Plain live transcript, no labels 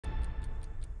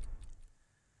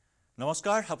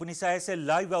নমস্কাৰ আপুনি চাই আছে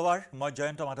লাইভ আৱাৰ মই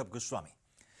জয়ন্ত মাধৱ গোস্বামী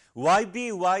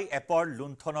YBY এপৰ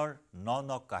লুণ্ঠনৰ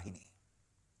ন কাহিনী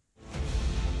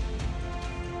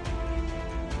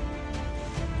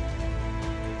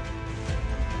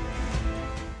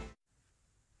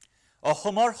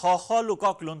অসমৰ শ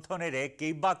লোকক লুণ্ঠনেৰে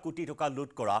কেইবা কোটি টকা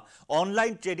লুট কৰা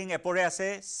অনলাইন ট্ৰেডিং এপৰে আছে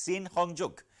চীন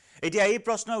সংযোগ এতিয়া এই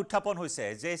প্ৰশ্ন উত্থাপন হৈছে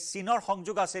যে চীনৰ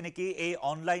সংযোগ আছে নেকি এই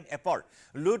অনলাইন এপৰ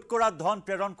লুট কৰা ধন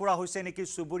প্ৰেৰণ কৰা হৈছে নেকি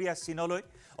সুবুৰীয়া চীনলৈ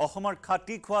অসমৰ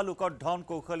খাটি খোৱা লোকৰ ধন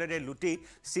কৌশলেৰে লুটি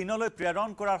চীনলৈ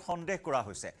প্ৰেৰণ কৰাৰ সন্দেহ কৰা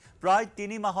হৈছে প্ৰায়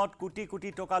 3 মাহত কোটি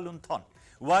কোটি টকা লুণ্ঠন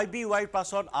YBY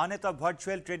পাছত আন এটা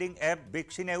ভাৰ্চুৱেল ট্ৰেডিং এপ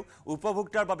বিক্সিনেও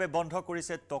উপভোক্তাৰ বাবে বন্ধ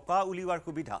কৰিছে টকা উলিওৱাৰ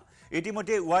সুবিধা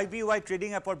ইতিমধ্যে YBY ট্ৰেডিং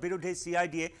এপৰ বিৰুদ্ধে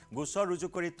CIDয়ে গোচৰ ৰুজু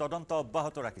কৰি তদন্ত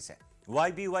অব্যাহত ৰাখিছে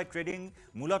YBY ট্ৰেডিং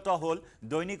মূলত হল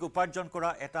দৈনিক উপাৰ্জন কৰা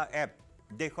এটা এপ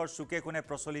দেশৰ সুকে কোনে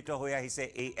প্ৰচলিত হৈ আহিছে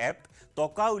এই এপ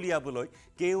টকা উলিয়াবলৈ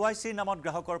KYC নামত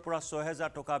গ্ৰাহকৰ পৰা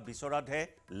 6000 টকা বিচৰাতহে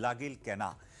লাগিল কেনা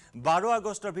 12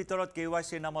 আগষ্টৰ ভিতৰত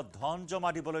KYC নামত ধন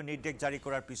জমা দিবলৈ নিৰ্দেশ জাৰি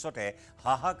কৰাৰ পিছতে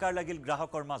হাহাকাৰ লাগিল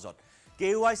গ্ৰাহকৰ মাজত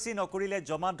KYC নকৰিলে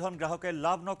জমা ধন গ্ৰাহকে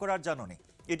লাভ নকৰাৰ জাননী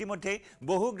ইতিমধ্যে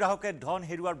বহু গ্ৰাহকে ধন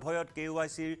হেৰুৱাৰ ভয়ত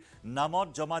KYCৰ নামত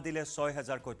জমা দিলে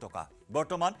 6000 কোটি টকা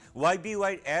বৰ্তমান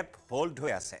YBY এপ হোল্ড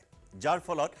হৈ আছে যাৰ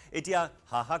ফলত এতিয়া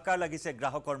হাহাকাৰ লাগিছে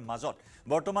গ্ৰাহকৰ মাজত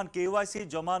বৰ্তমান KYC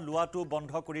জমা লোৱাটো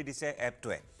বন্ধ কৰি দিছে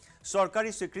এপটোৱে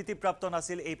চৰকাৰী স্বীকৃতিপ্ৰাপ্ত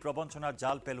নাছিল এই প্ৰবঞ্চনাৰ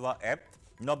জাল পেলোৱা এপ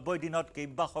 90 দিনত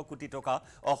কেইবাশ কোটি টকা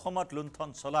অসমত লুণ্ঠন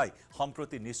চলাই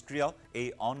সম্প্ৰতি নিষ্ক্ৰিয় এই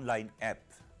অনলাইন এপ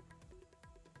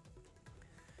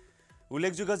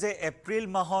উল্লেখযোগ্য যে এপ্ৰিল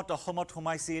মাহত অসমত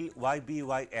সোমাইছিল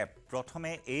YBY এপ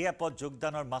প্ৰথমে এই এপত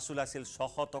যোগদানৰ মাসুল আছিল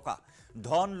 600 টকা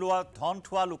ধন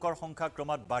থোৱা লোকৰ সংখ্যা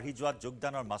ক্ৰমাৎ বাঢ়ি যোৱা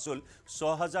যোগদানৰ মাসুল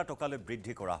 6000 টকালৈ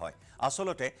বৃদ্ধি কৰা হয়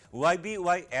আসলতে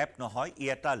YBY এপ নহয় ই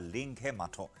এটা লিংকহে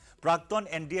মাথো প্ৰাক্তন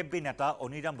NDFB নেতা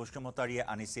অনিৰাম বসুমতাৰীয়ে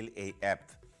আনিছিল এই এপ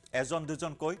এজন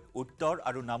দুজনকৈ উত্তৰ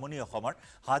আৰু নামনি অসমৰ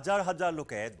হাজাৰ হাজাৰ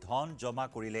লোকে ধন জমা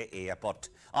কৰিলে এই এপত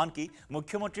আনকি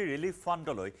মুখ্যমন্ত্ৰী ৰিলিফ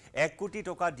ফাণ্ডলৈ 1 কোটি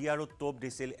টকা দিয়াৰো তোপ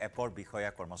দিছিল এপৰ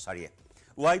বিষয়া কৰ্মচাৰীয়ে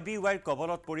YBYৰ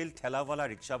কবলত পৰিল ঠেলাৱালা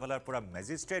ৰিক্সাৱালাৰ পৰা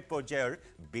মেজিষ্ট্ৰেট পৰ্যায়ৰ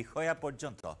বিষয়া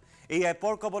পৰ্যন্ত এই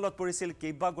এপৰ কবলত পৰিছিল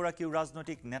কেইবাগৰাকী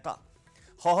ৰাজনৈতিক নেতা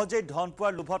সহজে ধন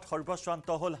পোৱাৰ লোভত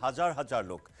সৰ্বশ্ৰান্ত হল হাজাৰ হাজাৰ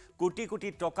লোক কোটি কোটি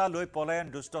টকা লৈ পলায়ন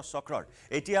দুষ্ট চক্ৰৰ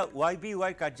এতিয়া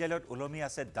YBYৰ কাৰ্যালয়ত উলমি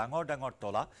আছে ডাঙৰ ডাঙৰ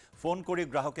তলা ফোন কৰি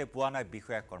গ্ৰাহকে পোৱা নাই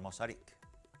বিষয়া কৰ্মচাৰীক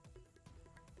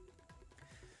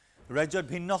ৰাজ্যৰ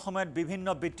ভিন্ন সময়ত বিভিন্ন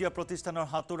বিত্তীয় প্ৰতিষ্ঠানৰ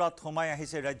হাতুৰাত সোমাই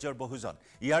আহিছে ৰাজ্যৰ বহুজন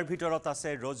ইয়াৰ ভিতৰত আছে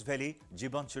ৰ'জ ভেলি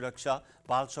জীৱন সুৰক্ষা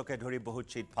পালছকে ধৰি বহু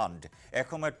চিট ফাণ্ড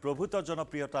এসময়ত প্ৰভূত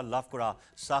জনপ্ৰিয়তা লাভ কৰা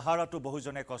সাহাৰাটো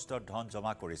বহুজনে কষ্টৰ ধন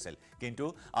জমা কৰিছিল কিন্তু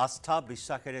আস্থা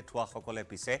বিশ্বাসেৰে থোৱা সকলে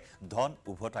পিছে ধন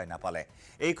উভতাই নাপালে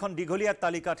এইখন দীঘলীয়া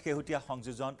তালিকাত শেহতীয়া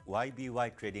সংযোজন YBY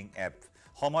ট্ৰেডিং এপ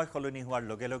সময় সলনি হোৱাৰ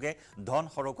লগে লগে ধন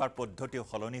সৰকাৰ পদ্ধতিও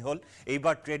সলনি হল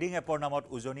এইবাৰ ট্ৰেডিং এপৰ নামত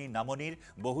উজনি নামনিৰ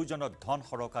বহুজনৰ ধন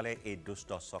সৰকালে এই দুষ্ট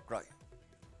চক্ৰই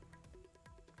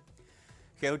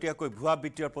শেহতীয়াকৈ ভুৱা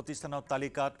বিত্তীয় প্ৰতিষ্ঠানৰ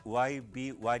তালিকাত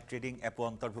YBY ট্ৰেডিং এপ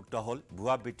অন্তৰ্ভুক্ত হল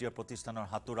ভুৱা বিত্তীয় প্ৰতিষ্ঠানৰ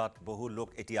হাতুৰাত বহু লোক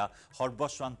এতিয়া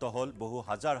সৰ্বশ্ৰান্ত হল বহু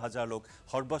হাজাৰ হাজাৰ লোক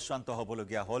সৰ্বশ্ৰান্ত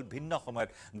হ'বলগীয়া হল ভিন্ন সময়ত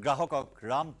গ্ৰাহকক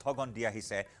ৰাম ঠগন দি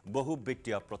আহিছে বহু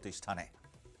বিত্তীয় প্ৰতিষ্ঠানে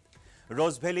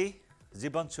ৰ'জ ভেলি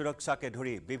জীৱন সুৰক্ষাকে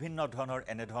ধৰি বিভিন্ন ধৰণৰ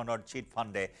এনে ধৰণৰ চিট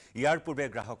ফাণ্ডে ইয়াৰ পূৰ্বে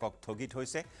গ্ৰাহকক ঠগি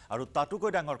থৈছে আৰু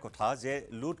তাতোকৈ ডাঙৰ কথা যে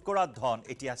লুট কৰা ধন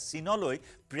এতিয়া চীনলৈ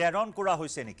প্ৰেৰণ কৰা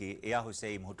হৈছে নেকি এয়া হৈছে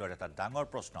এই মুহূৰ্তৰ এটা ডাঙৰ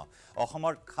প্ৰশ্ন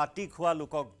অসমৰ খাটি খোৱা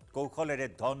লোকক কৌশলেৰে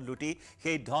ধন লুটি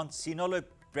সেই ধন চীনলৈ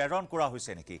প্ৰেৰণ কৰা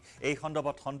হৈছে নেকি এই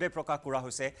সন্দৰ্ভত সন্দেহ প্ৰকাশ কৰা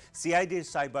হৈছে CIDৰ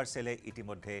সাইবাৰ সেলে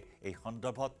ইতিমধ্যে এই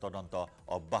সন্দৰ্ভত তদন্ত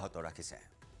অব্যাহত ৰাখিছে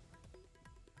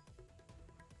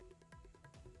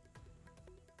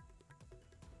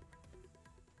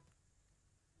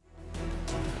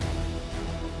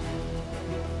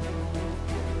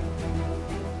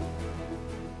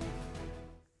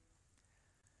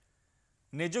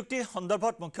নিযুক্তিৰ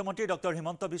সন্দৰ্ভত মুখ্যমন্ত্ৰী ডক্টৰ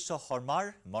হিমন্ত বিশ্ব শৰ্মাৰ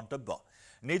মন্তব্য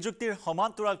নিযুক্তিৰ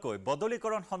সমান্তৰালকৈ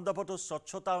বদলীকৰণ সন্দৰ্ভতো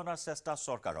স্বচ্ছতা অনাৰ চেষ্টা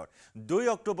চৰকাৰৰ 2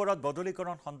 অক্টোবৰত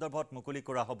বদলীকৰণ সন্দৰ্ভত মুকলি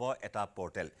কৰা হ'ব এটা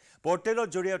পৰ্টেলৰ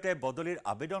জৰিয়তে বদলিৰ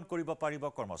আবেদন কৰিব পাৰিব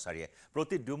কৰ্মচাৰীয়ে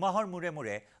প্ৰতি 2 মাহৰ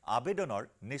মূৰে আবেদনৰ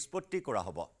নিষ্পত্তি কৰা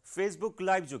হ'ব ফেচবুক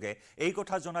লাইভ যোগে এই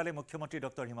কথা জনালে মুখ্যমন্ত্ৰী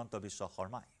ডক্টৰ হিমন্ত বিশ্ব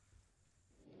শৰ্মাই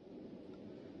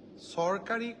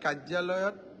চৰকাৰী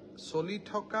কাৰ্যালয়ত চলি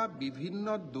থকা বিভিন্ন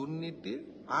দুৰ্নীতিৰ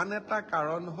আন এটা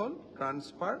কাৰণ হল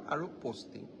ট্ৰান্সফাৰ আৰু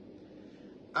পোষ্টিং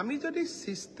আমি যদি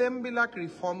সিস্টেম বিলাক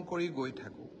ৰিফৰ্ম কৰি গৈ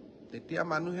থাকো তেতিয়া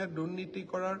মানুহে দুৰ্নীতি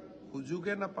কৰাৰ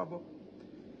সুযোগে নাপাব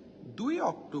 2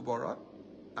 অক্টোবৰত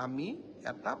আমি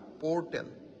এটা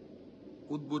পোৰ্টেল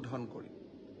উদ্বোধন কৰিম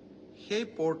সেই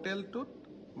পোৰ্টেলটোত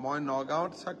মই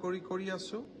নগাঁৱত চাকৰি কৰি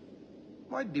আছো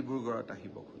মই ডিব্ৰুগড়ত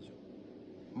আহিব খোজো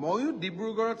ময়ো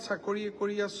ডিব্ৰুগড়ত চাকৰি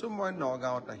কৰি আছো মই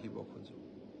নগাঁৱত আহিব খোজো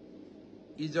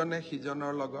ইজনে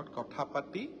সিজনৰ লগত কথা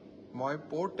পাতি মই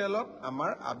পোৰ্টেলত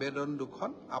আমাৰ আবেদন দুখন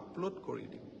আপলোড কৰি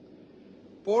দিম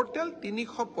পোৰ্টেল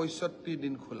 365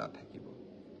 দিন খোলা থাকিব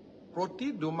প্ৰতি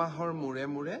 2 মাহৰ মূৰে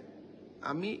মূৰে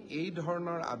আমি এই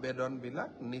ধৰণৰ আবেদনবিলাক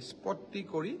নিষ্পত্তি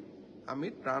কৰি আমি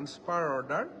ট্ৰান্সফাৰ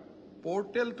অৰ্ডাৰ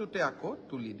পোৰ্টেলটোতে আকৌ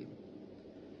তুলি দিম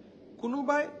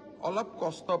কোনোবাই অলপ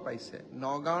কষ্ট পাইছে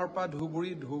নগাঁৱৰ পৰা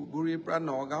ধুবুৰীৰ পৰা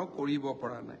নগাঁও কৰিব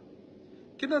পৰা নাই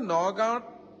কিন্তু নগাঁৱত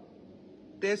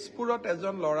তেজপুৰত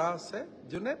এজন ল'ৰা আছে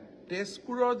যোনে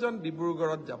তেজপুৰৰ জন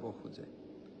ডিব্ৰুগড়ত যাব খোজে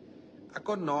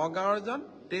আকৌ নগাঁৱৰ জন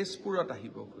তেজপুৰত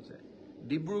আহিব খোজে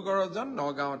ডিব্ৰুগড়ৰ জন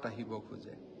নগাঁৱত আহিব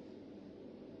খোজে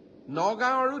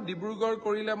নগাঁও আৰু ডিব্ৰুগড়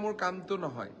কৰিলে মোৰ কামটো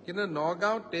নহয় কিন্তু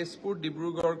নগাঁও তেজপুৰ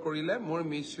ডিব্ৰুগড় কৰিলে মোৰ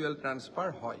মিউচুৱেল ট্ৰান্সফাৰ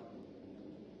হয়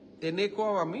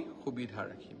তেনেকুৱাও আমি সুবিধা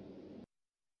ৰাখিম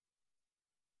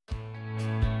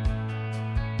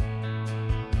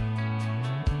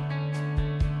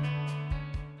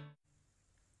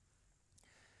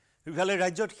ইফালে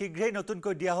ৰাজ্যত শীঘ্ৰেই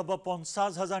নতুনকৈ দিয়া হ'ব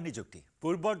 50,000 নিযুক্তি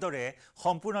পূৰ্বৰ দৰে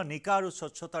সম্পূৰ্ণ নিকা আৰু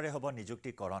স্বচ্ছতাৰে হ'ব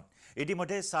নিযুক্তিকৰণ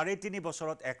ইতিমধ্যে 3.5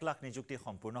 বছৰত 1 লাখ নিযুক্তি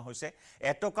সম্পূৰ্ণ হৈছে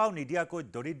এটকাও নিদিয়াকৈ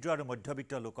দৰিদ্ৰ আৰু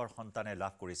মধ্যবিত্ত লোকৰ সন্তানে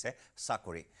লাভ কৰিছে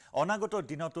চাকৰি অনাগত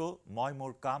দিনতো মই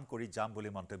মোৰ কাম কৰি যাম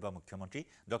বুলি মন্তব্য মুখ্যমন্ত্ৰী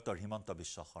ডক্টৰ হিমন্ত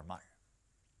বিশ্ব শৰ্মাৰ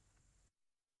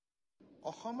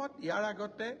অসমত ইয়াৰ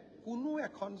আগতে কোনো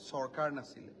এখন চৰকাৰ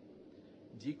নাছিল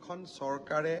যিখন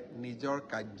চৰকাৰে নিজৰ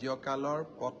কাৰ্যকালৰ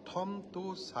প্ৰথমটো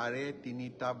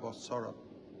 3.5 বছৰত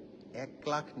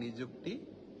 1 লাখ নিযুক্তি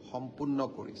সম্পূৰ্ণ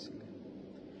কৰিছিল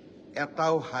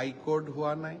এটাও হাইকোৰ্ট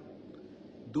হোৱা নাই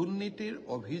দুৰ্নীতিৰ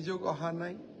অভিযোগ অহা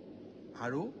নাই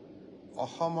আৰু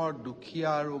অসমৰ দুখীয়া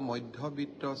আৰু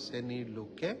মধ্যবিত্ত শ্ৰেণীৰ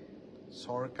লোকে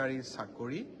চৰকাৰী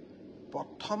চাকৰি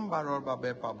প্ৰথমবাৰৰ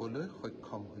বাবে পাবলৈ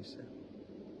সক্ষম হৈছে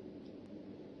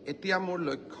এতিয়া মোৰ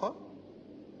লক্ষ্য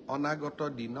অনাগত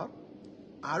দিনত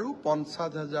আৰু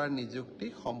 50,000 নিযুক্তি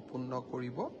সম্পূৰ্ণ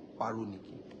কৰিব পাৰো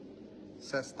নেকি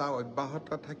চেষ্টা অব্যাহত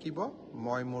থাকিব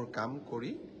মই মোৰ কাম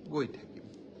কৰি গৈ থাকিম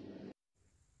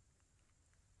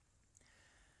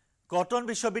কটন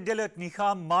বিশ্ববিদ্যালয়ত নিশা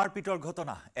মাৰপিটৰ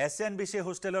ঘটনা এছএনবিচি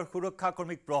হোষ্টেলৰ সুৰক্ষা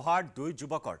কৰ্মীক প্ৰহাৰ 2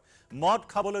 যুৱকৰ মদ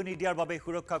খাবলৈ নিদিয়াৰ বাবে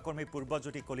সুৰক্ষা কৰ্মী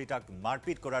পূৰ্বজ্যোতি কলিতাক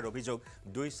মাৰপিট কৰাৰ অভিযোগ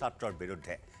 2 ছাত্ৰৰ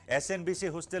বিৰুদ্ধে এছএনবিচি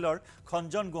হোষ্টেলৰ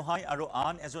খঞ্জন গোহাঁই আৰু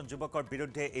আন এজন যুৱকৰ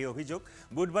বিৰুদ্ধে এই অভিযোগ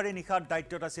বুধবাৰে নিশাৰ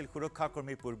দায়িত্বত আছিল সুৰক্ষা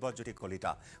কৰ্মী পূৰ্বজ্যোতি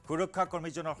কলিতা সুৰক্ষা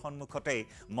কৰ্মীজনৰ সন্মুখতেই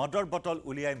মদৰ বটল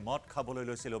উলিয়াই মদ খাবলৈ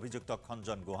লৈছিল অভিযুক্ত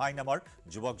খঞ্জন গোহাঁই নামৰ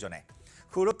যুৱকজনে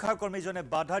সুৰক্ষা কৰ্মীজনে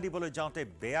বাধা দিবলৈ যাওঁতে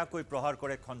বেয়াকৈ প্ৰহাৰ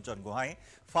কৰে খঞ্জন গোহাঁই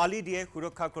ফালি দিয়ে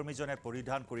সুৰক্ষা কৰ্মীজনে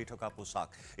পৰিধান কৰি থকা পোছাক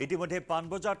ইতিমধ্যে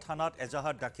পানবজাৰ থানাত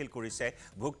এজাহাৰ দাখিল কৰিছে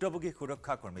ভুক্তভোগী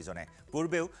সুৰক্ষা কৰ্মীজনে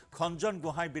পূৰ্বেও খঞ্জন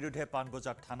গোহাঁইৰ বিৰুদ্ধে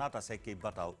পানবজাৰ থানাত আছে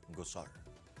কেইবাটাও গোচৰ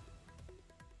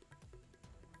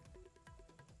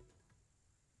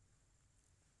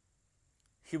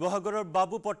শিৱসাগৰৰ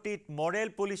বাবুপট্টিত মৰেল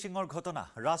পুলিচিঙৰ ঘটনা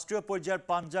ৰাষ্ট্ৰীয় পৰ্যায়ৰ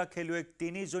পাঞ্জা খেলুৱৈক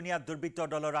 3জনীয়া দুৰ্বৃত্ত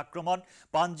দলৰ আক্ৰমণ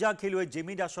পাঞ্জা খেলুৱৈ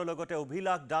জিমি দাসৰ লগতে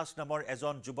অভিলাষ দাস নামৰ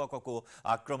এজন যুৱককো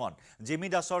আক্ৰমণ জিমি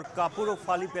দাসৰ কাপোৰো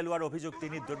ফালি পেলোৱাৰ অভিযোগ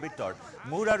 3 দুৰ্বৃত্তৰ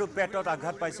মূৰ আৰু পেটত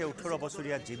আঘাত পাইছে 18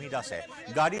 বছৰীয়া জিমি দাসে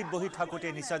গাড়ীত বহি থাকোতে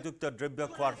নিচাযুক্ত দ্ৰব্য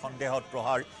খোৱাৰ সন্দেহত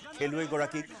প্ৰহাৰ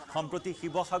খেলুৱৈগৰাকীক সম্প্ৰতি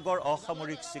শিৱসাগৰ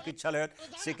অসামৰিক চিকিৎসালয়ত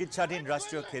চিকিৎসাধীন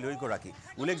ৰাষ্ট্ৰীয় খেলুৱৈগৰাকী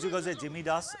উল্লেখযোগ্য যে Jimmy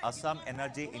Das Assam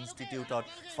energy ইনষ্টিটিউটত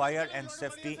fire and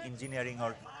safety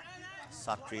ইঞ্জিনিয়াৰিঙৰ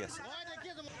ছাত্ৰী আছে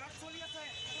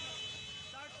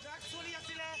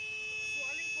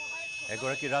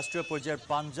এগৰাকী ৰাষ্ট্ৰীয় পৰ্যায়ৰ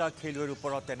পাঞ্জা খেলুৱৈৰ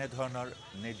ওপৰত এনেধৰণৰ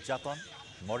নিৰ্যাতন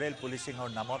মৰেল পুলিচিঙৰ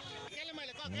নামত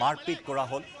মাৰপিট কৰা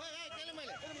হ'ল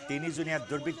 3জনীয়া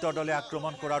দুৰ্বৃত্ত দলে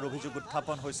আক্ৰমণ কৰাৰ অভিযোগ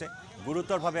উত্থাপন হৈছে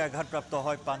গুৰুতৰভাৱে আঘাতপ্ৰাপ্ত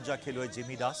হয় পাঞ্জা খেলুৱৈ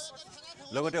জিমি দাস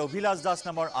লগতে অভিলাষ দাস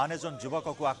নামৰ আন এজন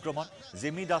যুৱককো আক্ৰমণ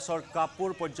জিমি দাসৰ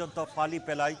কাপোৰ পৰ্যন্ত ফালি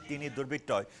পেলাই 3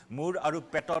 দুৰ্বৃত্তই মূৰ আৰু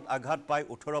পেটত আঘাত পাই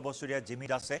 18 বছৰীয়া জিমি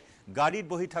দাসে গাড়ীত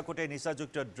বহি থাকোতে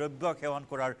নিচাযুক্ত দ্ৰব্য সেৱন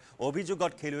কৰাৰ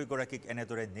অভিযোগত খেলুৱৈগৰাকীক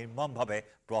এনেদৰে নিৰ্মমভাৱে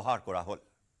প্ৰহাৰ কৰা হ'ল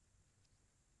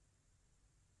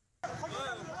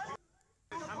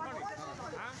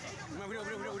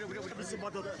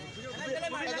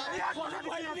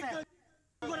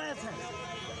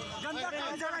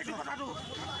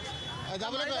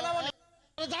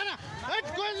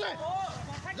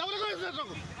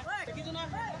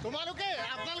তোমালোকে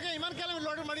আপোনালোকে ইমান কেলে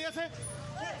লৰাটো মাৰি আছে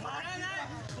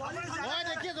মই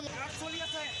দেখি আছো চলি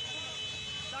আছে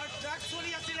তাৰ ড্ৰাগছ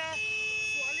চলি আছিলে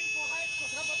ছোৱালী পঢ়াই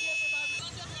কথা পাতি আছে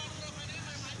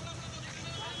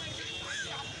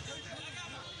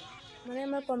মানে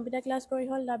মই কম্পিউটাৰ ক্লাছ কৰি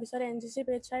হ'ল তাৰপিছত NCC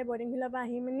পেজ চাই বৰ্ডিং ফিলৰ পৰা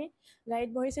আহি মেলি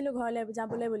গাড়ীত বহিছিলোঁ ঘৰলৈ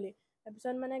যাবলৈ বুলি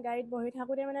তাৰপিছত মানে গাড়ীত বহি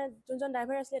থাকোঁতে মানে যোনজন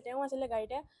ড্ৰাইভাৰ আছিলে তেওঁ আছিলে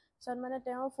গাড়ীতে। তাৰপিছত মানে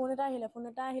তেওঁ ফোন এটা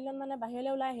আহিলত মানে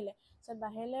বাহিৰলৈ ওলাই আহিলে। তাৰপিছত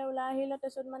বাহিৰলৈ ওলাই আহিলত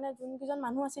তাৰপিছত মানে যোনকেইজন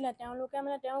মানুহ আছিলে তেওঁলোকে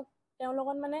মানে তেওঁৰ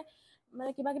লগত মানে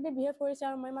কিবা কিবি বিহেভ কৰিছে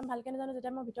আৰু মই ইমান ভালকৈ নাজানো,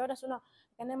 যেতিয়া মই ভিতৰত আছোঁ ন,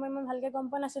 সেইকাৰণে মই ইমান ভালকৈ গম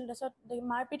পোৱা নাছিলোঁ। তাৰপিছত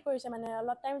মাৰপিট কৰিছে, মানে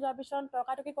অলপ টাইম যোৱাৰ পিছত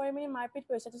তৰ্কাতৰ্কি কৰি মেলি মাৰপিট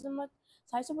কৰিছে। তাৰপিছত মই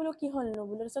চাইছোঁ বোলো কি হ'লনো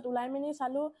বোলো। তাৰপিছত ওলাই মেলি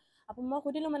চালোঁ, মই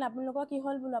সুধিলোঁ মানে আপোনালোকৰ কি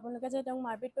হ'ল বোলো, আপোনালোকে যে তেওঁক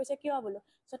মাৰপিট কৰিছে কিয় বোলো।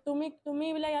 তাৰপিছত তুমি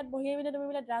বোলে ইয়াত বহি বোলে তুমি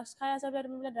বোলে ড্ৰাগছ খাই আছা বোলে,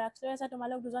 তুমি বোলে ড্ৰাগছ লৈ আছা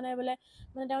তোমালোক দুজনে বোলে,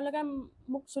 মানে তেওঁলোকে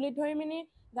মোক চুলিত ধৰি মেলি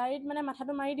গাড়ীত মানে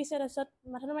মাথাটো মাৰি দিছে। তাৰপিছত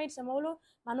মাথাটো মাৰি দিছে। মই বোলো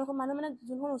মানুহ মানে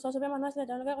যোনখন ওচৰ চুবুৰীয়া মানুহ আছিলে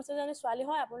তেওঁলোকে কৈছে যে ছোৱালী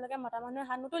হয় আপোনালোকে মতা মানুহে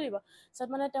হাত নুতুলিব। তাৰপিছত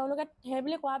মানে তেওঁলোকে সেই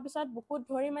বুলি কোৱাৰ পিছত বুকুত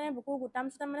ধৰি মানে বুকুৰ গুটাম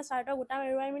মানে চাৰ্টৰ গুটাম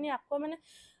এৰুৱাই মেলি আকৌ মানে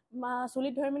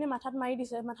চুলিত ধৰি মেলি মাথাত মাৰি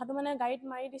দিছে, মাথাটো মানে গাড়ীত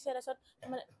মাৰি দিছে। তাৰপিছত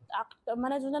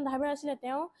মানে যোনজন ড্ৰাইভাৰ আছিলে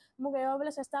তেওঁ মোক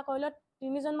এৰুৱাবলৈ চেষ্টা কৰিলত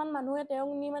 3জনমান মানুহে তেওঁক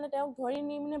ধৰি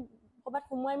নি মানে ক'ৰবাত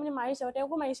সোমোৱাই মেলি মাৰিছে, আৰু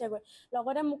তেওঁকো মাৰিছেগৈ,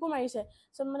 লগতে মোকো মাৰিছে।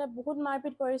 চব মানে বহুত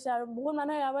মাৰপিট কৰিছে আৰু বহুত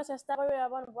মানুহে এৰাব চেষ্টা কৰি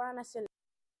এৰাব পৰা নাছিল।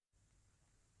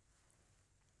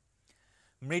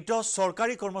 মৃত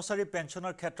চৰকাৰী কৰ্মচাৰী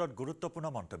পেঞ্চনৰ ক্ষেত্ৰত গুৰুত্বপূৰ্ণ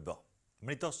মন্তব্য।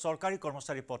 মৃত চৰকাৰী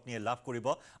কৰ্মচাৰী পত্নীয়ে লাভ কৰিব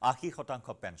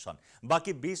 80% পেঞ্চন,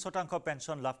 বাকী 20%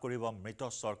 পেঞ্চন লাভ কৰিব মৃত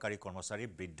চৰকাৰী কৰ্মচাৰী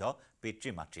বৃদ্ধ পিতৃ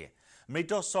মাতৃয়ে।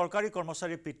 মৃত চৰকাৰী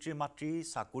কৰ্মচাৰী পিতৃ মাতৃ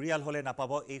চাকৰিয়াল হলে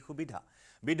নাপাব এই সুবিধা।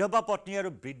 বিধৱা পত্নী আৰু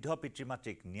বৃদ্ধ পিতৃ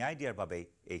মাতৃক ন্যায় দিয়াৰ বাবেই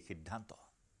এই সিদ্ধান্ত।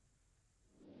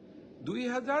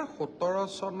 2017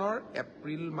 চনৰ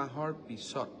এপ্ৰিল মাহৰ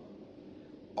পিছত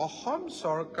অসম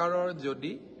চৰকাৰৰ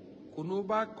যদি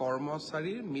কোনোবা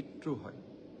কৰ্মচাৰীৰ মৃত্যু হয়,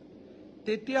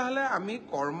 তেতিয়াহ'লে আমি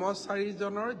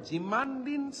কৰ্মচাৰীজনৰ যিমান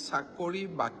দিন চাকৰি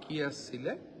বাকী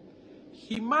আছিলে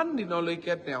সিমান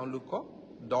দিনলৈকে তেওঁলোকক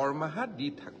দৰমহা দি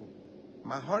থাকোঁ।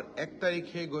 মাহৰ 1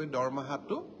 তাৰিখে গৈ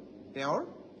দৰমহাটো তেওঁৰ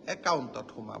একাউণ্টত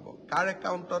সোমাব। কাৰ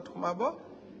একাউণ্টত সোমাব?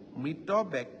 মৃত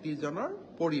ব্যক্তিজনৰ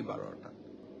পৰিবাৰৰ তাত।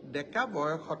 ডেকা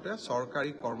বয়সতে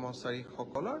চৰকাৰী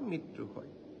কৰ্মচাৰীসকলৰ মৃত্যু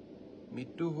হয়।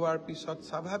 মৃত্যু হোৱাৰ পিছত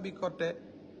স্বাভাৱিকতে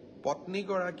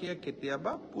পত্নীগৰাকীয়ে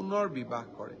কেতিয়াবা পুনৰ বিবাহ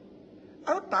কৰে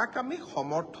আৰু তাক আমি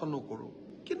সমৰ্থনো কৰোঁ।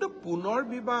 কিন্তু পুনৰ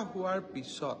বিবাহ হোৱাৰ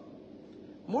পিছত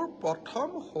মোৰ প্ৰথম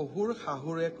শহুৰ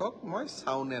শাহুৰেকক মই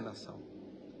চাওঁ নে নাচাওঁ।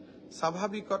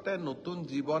 স্বাভাৱিকতে নতুন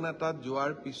জীৱন এটাত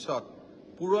যোৱাৰ পিছত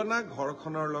পুৰণা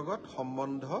ঘৰখনৰ লগত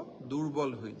সম্বন্ধ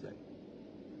দুৰ্বল হৈ যায়।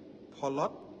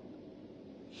 ফলত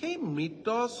সেই মৃত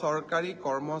চৰকাৰী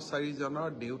কৰ্মচাৰীজনৰ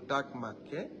দেউতাক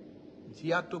মাকে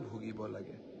জীয়াটো ভুগিব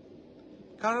লাগে।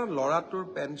 কাৰণ ল'ৰাটোৰ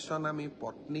পেঞ্চন আমি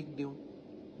পত্নীক দিওঁ,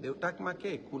 দেউতাক মাকে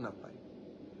একো নাপায়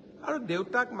আৰু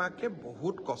দেউতাক মাকে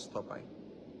বহুত কষ্ট পায়।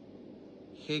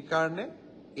 সেইকাৰণে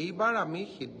এইবাৰ আমি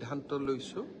সিদ্ধান্ত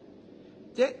লৈছোঁ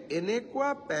যে এনেকুৱা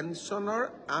পেঞ্চনৰ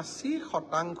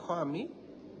 80% আমি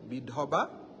বিধৱা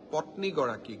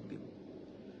পত্নীগৰাকীক দিম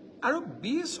আৰু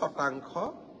 20%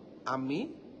 আমি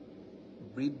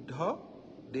বৃদ্ধ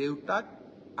দেউতাক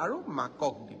আৰু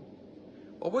মাকক দিম।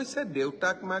 অৱশ্যে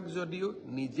দেউতাক মাক যদিও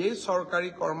নিজেই চৰকাৰী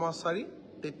কৰ্মচাৰী,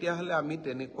 তেতিয়াহ'লে আমি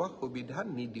তেনেকুৱা সুবিধা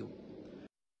নিদিওঁ।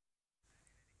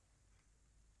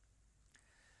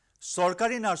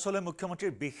 চৰকাৰী নাৰ্ছলৈ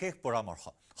মুখ্যমন্ত্ৰীৰ বিশেষ পৰামৰ্শ।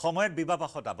 সময়ত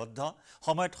বিবাহপাশত আবদ্ধ,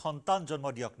 সময়ত সন্তান জন্ম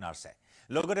দিয়ক নাৰ্ছে।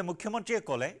 লগতে মুখ্যমন্ত্ৰীয়ে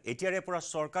ক'লে এতিয়াৰে পৰা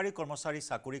চৰকাৰী কৰ্মচাৰী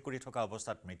চাকৰি কৰি থকা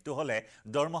অৱস্থাত মৃত্যু হ'লে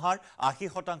দৰমহাৰ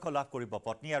 80% লাভ কৰিব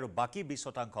পত্নী আৰু বাকী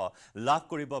 20% লাভ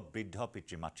কৰিব বৃদ্ধ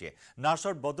পিতৃ মাতৃয়ে।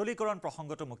 নাৰ্ছৰ বদলীকৰণ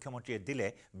প্ৰসংগতো মুখ্যমন্ত্ৰীয়ে দিলে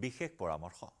বিশেষ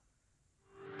পৰামৰ্শ।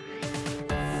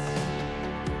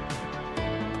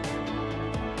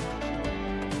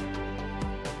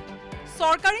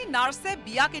 চৰকাৰী নাৰ্ছে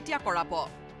বিয়া কেতিয়া কৰাব,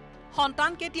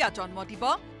 সন্তান কেতিয়া জন্ম দিব,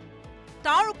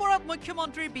 তাৰ ওপৰত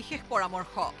মুখ্যমন্ত্ৰীৰ বিশেষ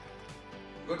পৰামৰ্শ।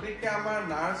 গতিকে আমাৰ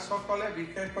নাৰ্ছসকলে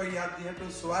বিশেষকৈ ইয়াত যিহেতু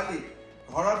ছোৱালী,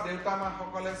 ঘৰত দেউতা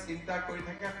মাসকলে চিন্তা কৰি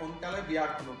থাকে সোনকালে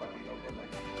বিয়াখনো পাতি ল'ব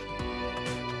লাগে,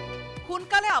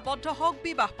 সোনকালে আবদ্ধ হওক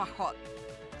বিবাহ পাশত।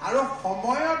 আৰু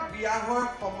সময়ত বিয়া হৈ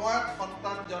সময়ত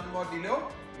সন্তান জন্ম দিলেও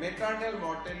মেটাৰনেল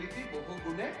মৰ্টেলিটি বহু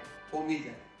গুণে কমি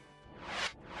যায়।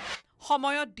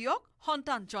 সময়ত দিয়ক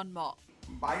সন্তান জন্ম।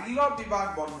 বাল্য বিবাহ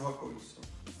বন্ধ কৰিছোঁ।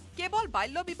 কেৱল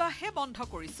বাল্য বিবাহহে বন্ধ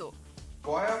কৰিছোঁ,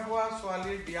 বয়স হোৱা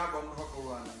ছোৱালীৰ বিয়া বন্ধ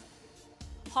কৰোৱা নাই।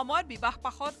 সময়ত বিবাহ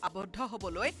পাশত আবদ্ধ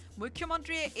হ'বলৈ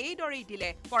মুখ্যমন্ত্ৰীয়ে এইদৰেই দিলে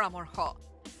পৰামৰ্শ।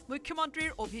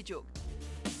 মুখ্যমন্ত্ৰীৰ অভিযোগ,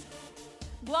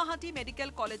 গুৱাহাটী মেডিকেল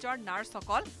কলেজৰ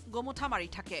নাৰ্ছসকল গোমোঠা মাৰি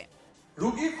থাকে।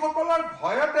 ৰোগীসকলৰ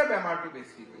ভয়তে বেমাৰটো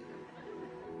বেছি হৈ যায়।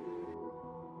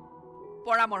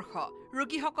 পৰামৰ্শ,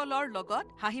 ৰোগীসকলৰ লগত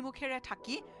হাঁহিমুখেৰে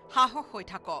থাকি সাহস হৈ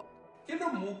থাকক। কিন্তু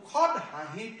মুখত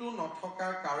হাঁহিটো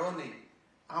নথকাৰ কাৰণেই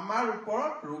আমাৰ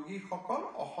ওপৰত ৰোগীসকল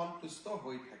অসন্তুষ্ট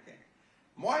হৈ থাকে।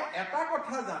 মই এটা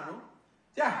কথা জানো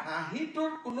যে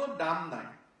হাঁহিটোৰ কোনো দাম নাই,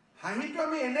 হাঁহিটো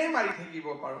আমি এনেই মাৰি থাকিব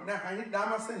পাৰোঁ নে হাঁহিৰ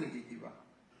দাম আছে নেকি কিবা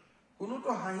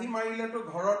কোনোতো হাঁহি মাৰিলেতো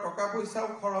ঘৰৰ টকা পইচাও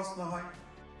খৰচ নহয়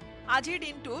আজিৰ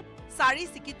দিনটোত 4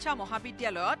 চিকিৎসা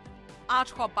মহাবিদ্যালয়ত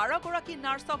 812 গৰাকী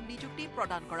নাৰ্ছক নিযুক্তি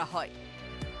প্ৰদান কৰা হয়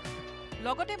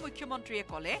লগতে মুখ্যমন্ত্ৰীয়ে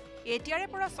ক'লে এতিয়াৰে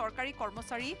পৰা চৰকাৰী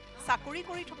কৰ্মচাৰী চাকৰি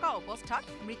কৰি থকা অৱস্থাত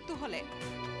মৃত্যু হ'লে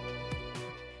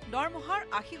দৰমহাৰ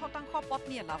 80%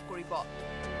 পত্নীয়ে লাভ কৰিব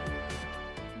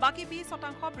বাকি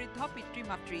 20% বৃদ্ধ পিতৃ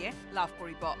মাতৃয়ে লাভ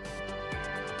কৰিব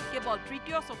কেৱল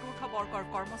তৃতীয় চতুৰ্থ বৰ্গৰ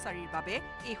কৰ্মচাৰীৰ বাবে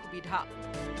এই সুবিধা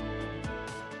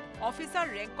অফিচাৰ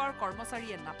ৰেংকৰ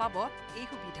কৰ্মচাৰীয়ে নাপাব এই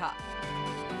সুবিধা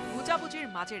বুজাবুজিৰ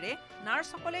মাজেৰে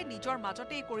নাৰ্ছসকলে নিজৰ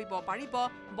মাজতেই কৰিব পাৰিব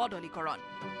বদলীকৰণ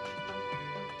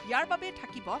ইয়াৰ বাবে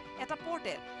থাকিব এটা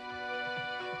পৰ্টেল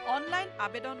অনলাইন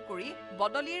আবেদন কৰি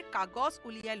বদলিৰ কাগজ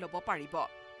উলিয়াই ল'ব পাৰিব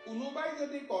কোনোবাই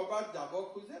যদি কৰবাত যাব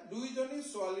খোজে দুইজনী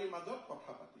ছোৱালীৰ মাজত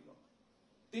কথা পাতিব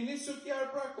তিনিচুকীয়াৰ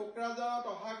পৰা কোকৰাঝাৰত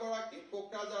অহা গৰাকী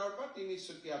কোকৰাঝাৰৰ পৰা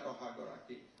তিনিচুকীয়াত অহা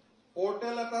গৰাকী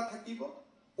পৰ্টেল এটা থাকিব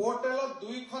পৰ্টেলত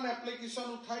দুইখন এপ্লিকেশ্যন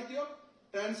উঠাই দিয়ক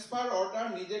ট্ৰান্সফাৰ অৰ্ডাৰ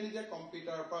নিজে নিজে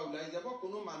কম্পিউটাৰৰ পৰা ওলাই যাব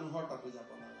কোনো মানুহৰ তাতে যাব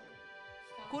নালাগে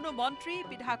কোনো মন্ত্ৰী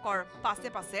বিধায়কৰ পাছে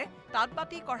পাছে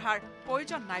তাঁতবাতি কঢ়াৰ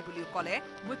প্ৰয়োজন নাই বুলিও ক'লে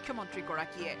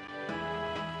মুখ্যমন্ত্ৰীগৰাকীয়ে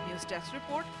news desk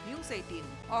report news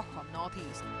 18 Assam north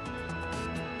east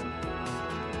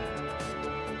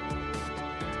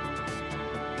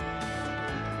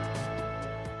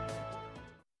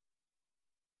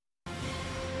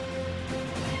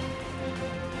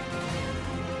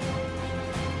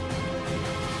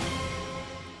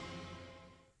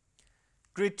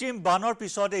কৃত্ৰিম বানৰ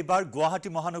পিছত এইবাৰ গুৱাহাটী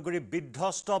মহানগৰীৰ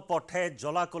বিধ্বস্ত পথে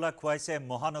জলাকলা খুৱাইছে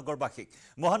মহানগৰবাসীক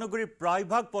মহানগৰীৰ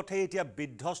প্ৰায়ভাগ পথে এতিয়া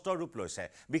বিধ্বস্ত ৰূপ লৈছে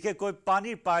বিশেষকৈ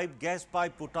পানীৰ পাইপ গেছ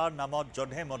পাইপ পুতাৰ নামত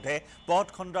জধে মধে পথ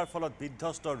খন্দাৰ ফলত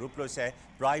বিধ্বস্ত ৰূপ লৈছে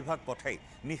প্ৰায়ভাগ পথেই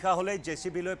নিশা হলে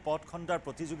জেচিবিলৈ পথ খন্দাৰ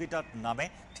প্ৰতিযোগিতাত নামে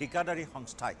ঠিকাদাৰী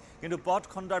সংস্থাই কিন্তু পথ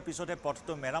খন্দাৰ পিছতে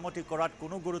পথটো মেৰামতি কৰাত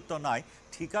কোনো গুৰুত্ব নাই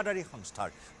ঠিকাদাৰী সংস্থাৰ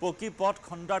পকি পথ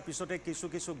খন্দাৰ পিছতে কিছু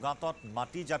কিছু গাঁতত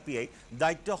মাটি জাপিয়েই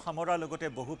দায়িত্ব সামৰাৰ লগতে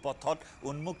বহু পথত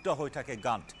উন্মুক্ত হৈ থাকে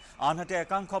গাঁত আনহাতে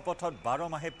একাংশ পথত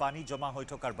 12 মাহে পানী জমা হৈ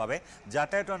থকাৰ বাবে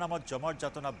যাতায়াতৰ নামত জমৰ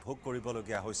যাতনা ভোগ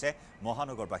কৰিবলগীয়া হৈছে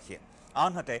মহানগৰবাসীয়ে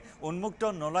আনহাতে উন্মুক্ত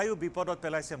নলায়ো বিপদত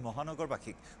পেলাইছে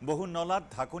মহানগৰবাসীক বহু নলাত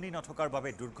ঢাকনি নথকাৰ বাবে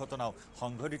দুৰ্ঘটনাও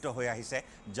সংঘটিত হৈ আহিছে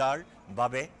যাৰ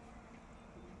বাবে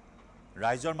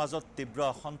ৰাইজৰ মাজত তীব্ৰ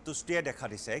অসন্তুষ্টিয়ে দেখা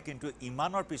দিছে কিন্তু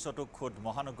ইমানৰ পিছতো খোদ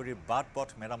মহানগৰীৰ বাট পথ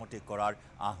মেৰামতি কৰাৰ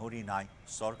আহৰি নাই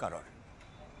চৰকাৰৰ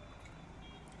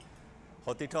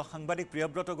সতীৰ্থ সাংবাদিক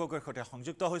প্ৰিয়ব্ৰত গগৈৰ সৈতে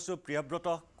সংযুক্ত হৈছো প্ৰিয়ব্ৰত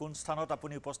কোন স্থানত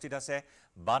আপুনি উপস্থিত আছে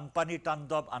বানপানীৰ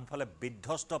তাণ্ডৱ আনফালে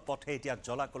বিধ্বস্ত পথে এতিয়া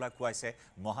জলাকলা খুৱাইছে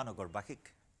মহানগৰবাসীক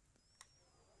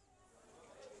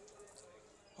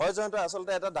হয় জয়ন্ত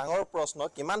আসলতে এটা ডাঙৰ প্ৰশ্ন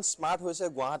কিমান স্মাৰ্ট হৈছে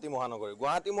গুৱাহাটী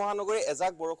মহানগৰী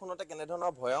এজাক বৰষুণতে কেনে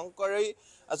ধৰণৰ ভয়ংকৰী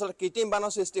আসলতে কৃত্ৰিম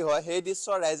বানৰ সৃষ্টি হয় সেই দৃশ্য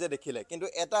ৰাইজে দেখিলে কিন্তু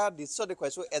এটা দৃশ্য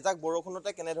দেখুৱাইছো এজাক বৰষুণতে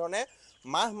কেনে ধৰণে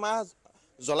মাহ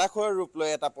জলাশয়ৰ ৰূপ লৈ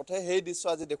এটা পথে সেই দৃশ্য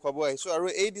আজি দেখুৱাব আহিছো আৰু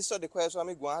এই দৃশ্য দেখুৱাই আছো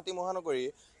আমি গুৱাহাটী মহানগৰী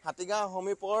হাতীগাঁও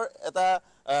সমীপৰ এটা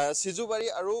সিজুবাৰী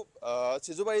আৰু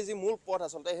সিজুবাৰী যি মূল পথ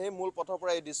আসলতে সেই মূল পথৰ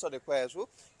পৰা এই দৃশ্য দেখুৱাই আছো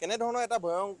কেনে ধৰণৰ এটা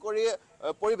ভয়ংকৰী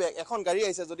পৰিবেশ এখন গাড়ী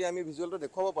আহিছে যদি আমি ভিজুৱেলটো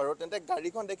দেখুৱাব পাৰো তেন্তে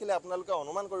গাড়ীখন দেখিলে আপোনালোকে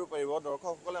অনুমান কৰিব পাৰিব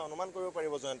দৰ্শকসকলে অনুমান কৰিব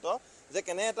পাৰিব জয়ন্ত যে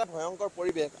কেনে এটা ভয়ংকৰ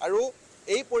পৰিবেশ আৰু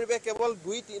এই পৰিবেশ কেৱল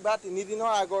 2 বা 3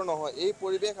 দিনৰ আগৰ নহয় এই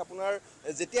পৰিবেশ আপোনাৰ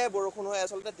যেতিয়াই বৰষুণ হয়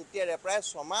আসলতে তেতিয়াৰে প্ৰায়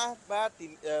 6 মাহ বা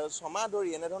 6 মাহ ধৰি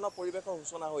এনে ধৰণৰ পৰিবেশৰ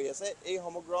সূচনা হৈ আছে এই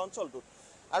সমগ্ৰ অঞ্চলটোত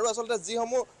আৰু আসলতে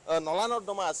যিসমূহ নলা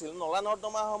নৰ্দমা আছিল নলা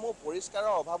নৰ্দমাসমূহ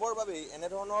পৰিষ্কাৰৰ অভাৱৰ বাবে এনে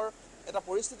ধৰণৰ এটা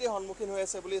পৰিস্থিতিৰ সন্মুখীন হৈ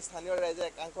আছে বুলি স্থানীয় ৰাইজে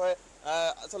একাংশই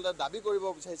আসলতে দাবী কৰিব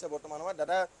বিচাৰিছে বৰ্তমান সময়ত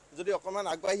দাদা যদি অকণমান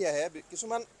আগবাঢ়ি আহে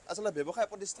কিছুমান আসলতে ব্যৱসায়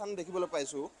প্ৰতিষ্ঠান দেখিবলৈ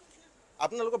পাইছো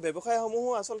আপোনালোকৰ ব্যৱসায়সমূহ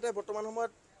আসলতে বৰ্তমান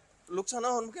সময়ত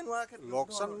লোকচানৰ সন্মুখীন হোৱা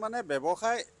লোকচান মানে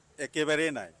ব্যৱসায়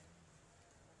একেবাৰেই নাই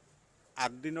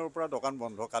 8 দিনৰ পৰা দোকান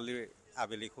বন্ধ কালি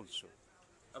আবেলি খুলছো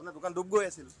আপোনাৰ দোকান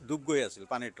ডুব গৈ আছিল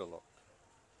পানীৰ তলত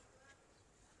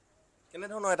কেনে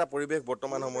ধৰণৰ এটা পৰিবেশ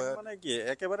বৰ্তমান সময়ত মানে কি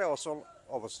একেবাৰে অচল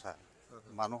অৱস্থা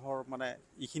মানুহৰ মানে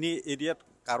ইখিনি এৰিয়াত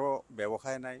কাৰো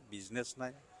ব্যৱসায় নাই বিজনেছ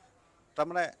নাই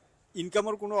তাৰমানে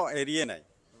ইনকামৰ কোনো এৰিয়া নাই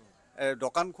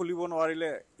দোকান খুলিব নোৱাৰিলে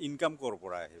ইনকাম ক'ৰ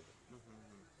পৰা আহিব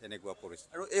এনেকুৱা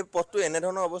পৰিস্থিতি আৰু এই পথটো এনে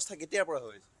ধৰণৰ অৱস্থা কেতিয়াৰ পৰা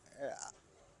হৈছে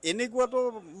এনেকুৱাটো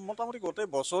মোটামুটি গোটেই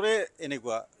বছৰে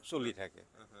এনেকুৱা চলি থাকে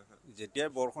যেতিয়াই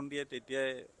বৰষুণ দিয়ে তেতিয়াই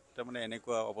তাৰমানে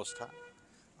এনেকুৱা অৱস্থা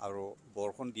আৰু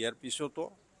বৰষুণ দিয়াৰ পিছতো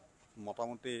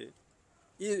মোটামুটি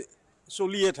ই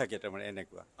চলিয়ে থাকে তাৰমানে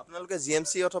এনেকুৱা আপোনালোকে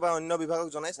জিএমচি অথবা অন্য বিভাগক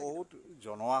জনাইছে বহুত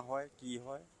জনোৱা হয় কি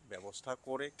হয় ব্যৱস্থা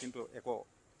কৰে কিন্তু একো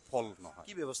ফল নহয়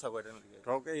কি ব্যৱস্থা কৰে তেওঁলোকে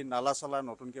ধৰক এই নালা চালা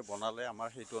নতুনকৈ বনালে আমাৰ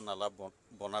সেইটো নালা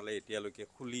বনালে এতিয়ালৈকে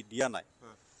খুলি দিয়া নাই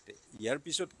ইয়াৰ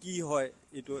পিছত কি হয়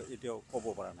এইটো এতিয়াও ক'ব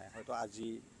পৰা নাই হয়তো আজি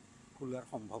খোলাৰ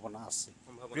সম্ভাৱনা আছে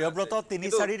প্ৰিয়ব্ৰত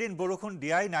 ৩-৪ দিন বৰষুণ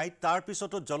দিয়াই নাই তাৰ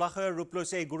পিছতো জলাশয়ৰ ৰূপ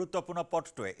লৈছে এই গুৰুত্বপূৰ্ণ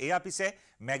পথটোৱে এয়া পিছে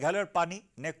মেঘালয়ৰ পানী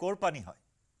নে ক'ৰ পানী হয়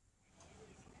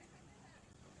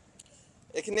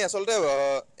এখিনি আসলতে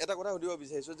এটা কথা সুধিব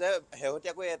বিচাৰিছো যে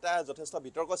হেহতিয়াকৈ এটা যথেষ্ট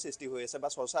বিতৰ্ক সৃষ্টি হৈ আছে বা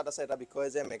চৰ্চাত আছে এটা বিষয়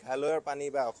যে মেঘালয়ৰ পানী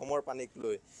বা অসমৰ পানীক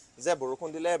লৈ যে বৰষুণ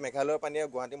দিলে মেঘালয়ৰ পানীয়ে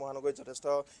গুৱাহাটী মহানগৰীত যথেষ্ট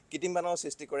কৃত্ৰিম বানৰ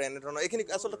সৃষ্টি কৰে এনে ধৰণৰ এইখিনি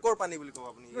আসলতে ক'ৰ পানী বুলি ক'ব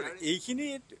আপুনি এইখিনি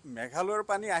মেঘালয়ৰ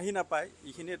পানী আহি নাপায়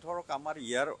এইখিনি ধৰক আমাৰ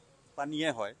ইয়াৰ পানীয়ে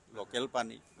হয় লোকেল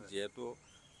পানী যেহেতু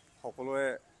সকলোৱে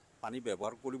পানী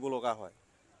ব্যৱহাৰ কৰিব লগা হয়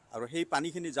আৰু সেই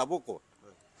পানীখিনি যাব ক'ত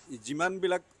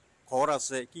যিমানবিলাক ঘৰ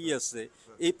আছে কি আছে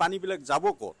এই পানীবিলাক যাব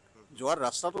ক'ত যোৱাৰ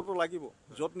ৰাস্তাটোতো লাগিব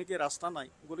য'ত নেকি ৰাস্তা নাই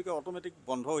গতিকে অট'মেটিক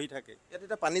বন্ধ হৈ থাকে ইয়াত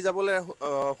এটা পানী যাবলৈ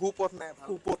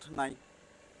সুপথ নাই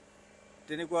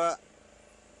তেনেকুৱা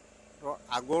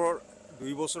আগৰ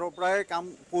 2 বছৰৰ পৰাই কাম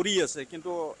কৰি আছে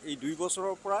কিন্তু এই 2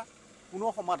 বছৰৰ পৰা কোনো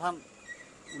সমাধান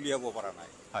উলিয়াব পৰা নাই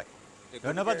হয়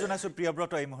ধন্যবাদ জনাইছো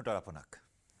প্ৰিয়ব্ৰত এই মুহূৰ্তত আপোনাক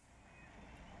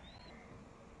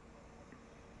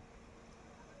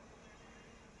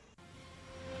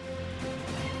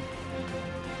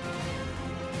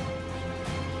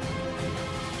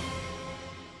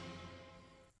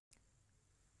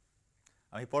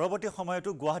আমি পৰৱৰ্তী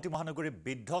সময়তো গুৱাহাটী মহানগৰীৰ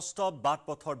বিধ্বস্ত বাট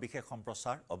পথৰ বিশেষ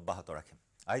সম্প্ৰচাৰ অব্যাহত ৰাখিম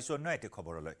আহিছো অন্য এটি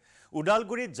খবৰলৈ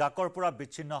উদালগুৰিত জাকৰ পৰা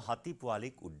বিচ্ছিন্ন হাতী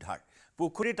পোৱালিক উদ্ধাৰ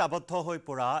পুখুৰীত আবদ্ধ হৈ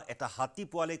পৰা এটা হাতী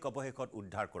পোৱালিক অৱশেষত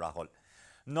উদ্ধাৰ কৰা হ'ল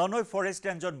ননৈ ফৰেষ্ট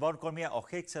ৰেঞ্জৰ বনকৰ্মীয়ে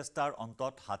অশেষ চেষ্টাৰ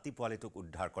অন্তত হাতী পোৱালিটোক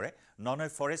উদ্ধাৰ কৰে ননৈ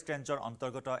ফৰেষ্ট ৰেঞ্জৰ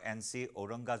অন্তৰ্গত এনচি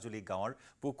ঔৰংগাজুলি গাঁৱৰ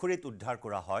পুখুৰীত উদ্ধাৰ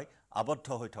কৰা হয় আবদ্ধ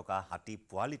হৈ থকা হাতী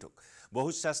পোৱালিটোক বহু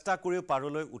চেষ্টা কৰিও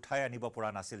পাৰলৈ উঠাই আনিব পৰা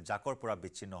নাছিল জাকৰ পৰা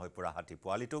বিচ্ছিন্ন হৈ পৰা হাতী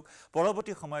পোৱালিটোক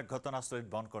পৰৱৰ্তী সময়ত ঘটনাস্থলীত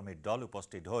বনকৰ্মীৰ দল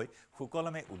উপস্থিত হৈ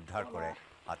সুকলমে উদ্ধাৰ কৰে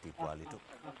হাতী পোৱালিটোক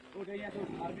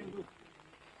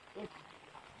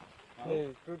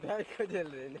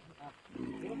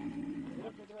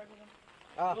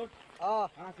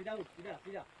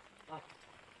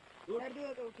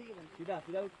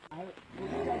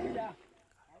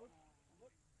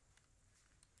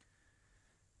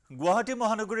গুৱাহাটী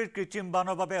মহানগৰীৰ কৃত্ৰিম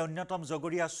বানৰ বাবে অন্যতম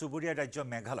জগৰীয়া চুবুৰীয়া ৰাজ্য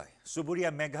মেঘালয়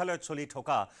চুবুৰীয়া মেঘালয়ত চলি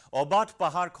থকা অবাধ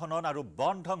পাহাৰ খনন আৰু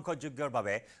বন ধ্বংসযজ্ঞৰ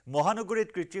বাবে মহানগৰীত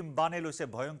কৃত্ৰিম বানে লৈছে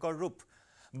ভয়ংকৰ ৰূপ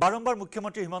বাৰম্বাৰ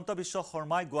মুখ্যমন্ত্ৰী হিমন্ত বিশ্ব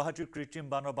শৰ্মাই গুৱাহাটীৰ কৃত্ৰিম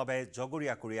বানৰ বাবে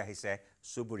জগৰীয়া কৰি আহিছে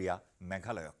চুবুৰীয়া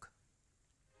মেঘালয়ক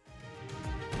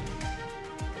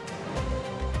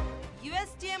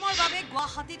USTMৰ বাবে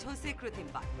গুৱাহাটীত হৈছে কৃত্ৰিম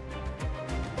বান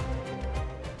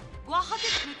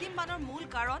গুৱাহাটীত কৃত্ৰিম বানৰ মূল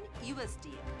কাৰণ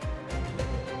USTM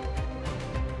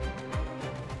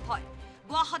হয়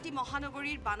গুৱাহাটী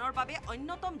মহানগৰীৰ বানৰ বাবে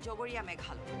অন্যতম জগৰীয়া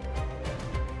মেঘালয়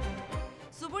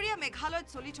চুবুৰীয়া মেঘালয়ত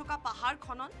চলি থকা পাহাৰ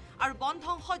খনন আৰু বন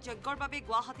ধ্বংস যজ্ঞৰ বাবে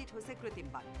গুৱাহাটীত হৈছে কৃত্ৰিম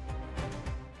বান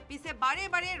পিছে বাৰে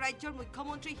বাৰে ৰাজ্যৰ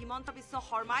মুখ্যমন্ত্ৰী হিমন্ত বিশ্ব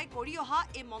শৰ্মাই কৰি অহা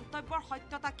এই মন্তব্যৰ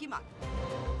সত্যতা কিমান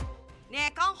নে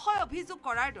একাংশই অভিযোগ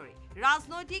কৰাৰ দৰে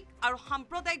ৰাজনৈতিক আৰু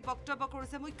সাম্প্ৰদায়িক বক্তব্য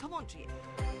কৰিছে মুখ্যমন্ত্ৰীয়ে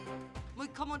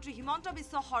মুখ্যমন্ত্ৰী হিমন্ত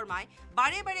বিশ্ব শৰ্মাই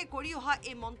বাৰে বাৰে কৰি অহা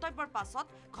এই মন্তব্যৰ পাছত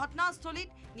ঘটনাস্থলীত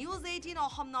News18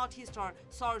 অসম নৰ্থইষ্টৰ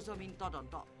সৰজমিন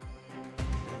তদন্ত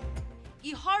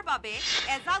কিহৰ বাবে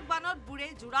এজাক বানত বুৰে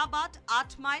জোৰাবাট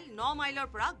 8 মাইল 9 মাইলৰ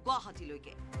পৰা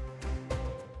গুৱাহাটীলৈকে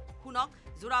শুনক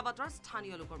জোৰাবাটৰ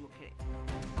স্থানীয় লোকৰ মুখেৰে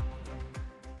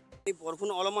বৰষুণ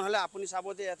অলপমান হলে আপুনি চাব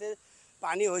যে ইয়াতে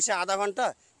পানী হৈছে আধা ঘণ্টা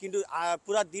কিন্তু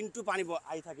পুৰা দিনটো পানী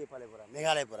আহি থাকে ইফালে পৰা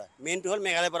মেঘালয়ৰ পৰা মেইনটো হ'ল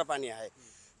মেঘালয়ৰ পৰা পানী আহে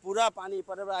পুৰা পানী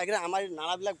ইফালে পৰা আহিলে আমাৰ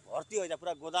নালাবিলাক ভৰ্তি হৈ যায়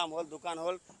পুৰা গোদাম হ'ল দোকান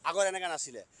হ'ল আগৰ এনেকা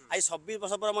নাছিলে আজি 24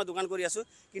 বছৰ পৰা মই দোকান কৰি আছো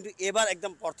কিন্তু এবাৰ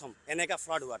একদম প্ৰথম এনেকা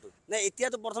ফ্লাড হোৱাটো না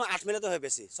এতিয়াতো প্ৰথম 8 মাইলতে হৈ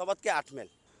বেছি সবতকে 8 মাইল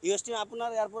USTM আপোনাৰ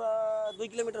ইয়াৰ পৰা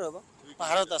 2 কিলোমিটাৰ হ'ব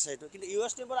পাহাৰত আছে এইটো কিন্তু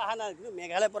USTM পৰা আহা নাই কিন্তু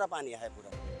মেঘালয়ৰ পৰা পানী আহে পুৰা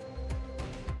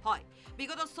হয়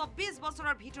বিগত 24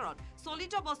 বছৰৰ ভিতৰত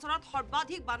চলিত বছৰত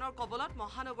সৰ্বাধিক বানৰ কবলত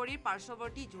মহানগৰীৰ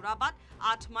পাৰ্শ্বৱৰ্তী জোৰাবাট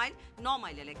 8 মাইল 9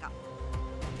 মাইল এলেকা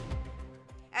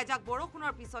এজাক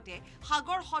বৰষুণৰ পিছতে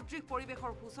সাগৰ সদৃশ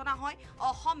পৰিৱেশৰ সূচনা হয়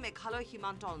অসম মেঘালয়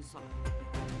সীমান্ত অঞ্চল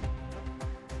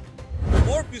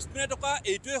মোৰ পিছপিনে থকা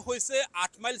এইটোৱে হৈছে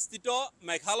 8 মাইল স্থিত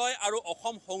মেঘালয় আৰু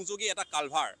অসম সংযোগী এটা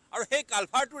কালভাৰ আৰু সেই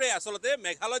কালভাৰটোৰে আচলতে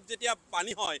মেঘালয়ত যেতিয়া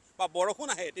পানী হয় বা বৰষুণ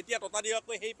আহে তেতিয়া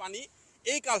ততাতৈয়াকৈ সেই পানী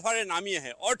এই কালভাৰে নামি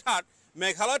আহে অৰ্থাৎ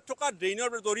মেঘালয়ত থকা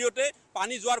ড্ৰেইনৰ জৰিয়তে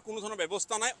পানী যোৱাৰ কোনো ধৰণৰ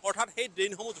ব্যৱস্থা নাই অৰ্থাৎ সেই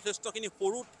ড্ৰেইনসমূহ যথেষ্টখিনি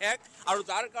সৰু ঠেক আৰু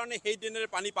যাৰ কাৰণে সেই ড্ৰেইনেৰে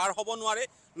পানী পাৰ হ'ব নোৱাৰে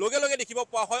লগে লগে দেখিব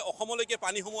পোৱা হয় অসমলৈকে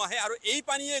পানীসমূহ আহে আৰু এই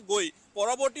পানীয়ে গৈ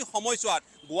পৰৱৰ্তী সময়ছোৱাত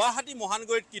গুৱাহাটী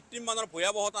মহানগৰীত কৃত্ৰিম বানৰ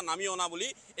ভয়াৱহতা নামি অনা বুলি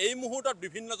এই মুহূৰ্তত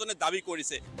বিভিন্নজনে দাবী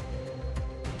কৰিছে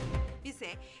পিছে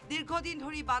দীৰ্ঘদিন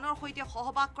ধৰি বানৰ সৈতে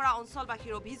সহবাস কৰা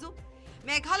অঞ্চলবাসীৰ অভিযোগ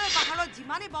মেঘালয় পাহাৰত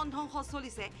যিমানে বন ধ্বংস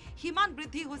চলিছে সিমান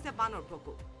বৃদ্ধি হৈছে বানৰ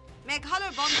প্ৰকোপ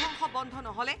মেঘালয় বন ধ্বংস বন্ধ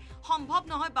নহলে সম্ভৱ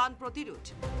নহয় বান প্ৰতিৰোধ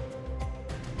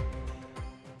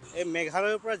এই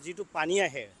মেঘালয়ৰ পৰা যিটো পানী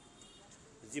আহে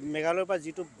মেঘালয়ৰ পৰা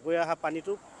যিটো বৈ অহা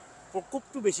পানীটো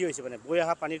প্ৰকোপটো বেছি হৈছে মানে বৈ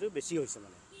অহা পানীটো বেছি হৈছে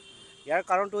মানে ইয়াৰ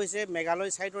কাৰণটো হৈছে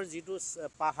মেঘালয় সাইডৰ যিটো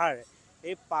পাহাৰ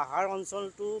এই পাহাৰ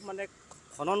অঞ্চলটো মানে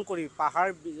খনন কৰি পাহাৰ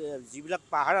যিবিলাক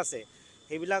পাহাৰ আছে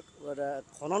সেইবিলাক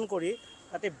খনন কৰি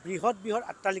তাতে বৃহৎ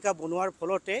অট্টালিকা বনোৱাৰ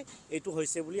ফলতে এইটো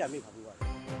হৈছে বুলি আমি ভাবো আৰু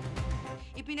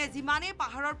ইপিনে যিমানে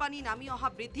পাহাৰৰ পানী নামি অহা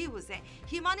বৃদ্ধি হৈছে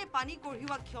সিমানে পানী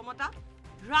কঢ়িওৱা ক্ষমতা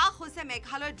হ্ৰাস হৈছে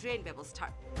মেঘালয় ড্ৰেইন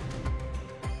ব্যৱস্থাৰ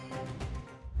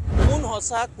কোন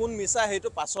হসা কোন মিছা হেতু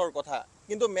পাছৰ কথা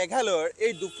কিন্তু মেঘালয়ৰ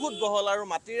এই 2 ফুট বহল আৰু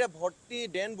মাটিৰে ভৰ্তি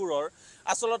ড্ৰেইনবোৰৰ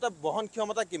আসলতে বহন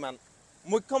ক্ষমতা কিমান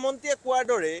মুখ্যমন্ত্ৰীয়ে কোৱাৰ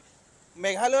দৰে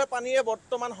মেঘালয়ৰ পানীৰে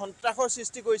বৰ্তমান সন্ত্ৰাসৰ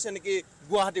সৃষ্টি কৰিছে নেকি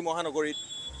গুৱাহাটী মহানগৰীত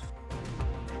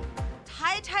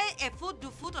ঠাই ঠাই এফুট 2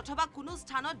 ফুট অথবা কোনো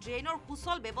স্থানত ড্ৰেইনৰ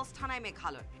সুচল ব্যৱস্থা নাই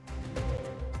মেঘালয়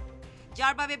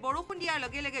যাৰ বাবে বৰষুণ দিয়াৰ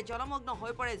লগে লগে জলমগ্ন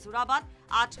হৈ পৰে জোৰাবাদ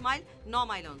 8 মাইল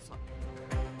 9 মাইল অঞ্চল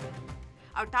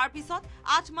আৰু তাৰ পিছত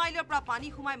 8 মাইলৰ পৰা পানী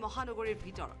সোমাই মহানগৰীৰ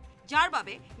ভিতৰত যাৰ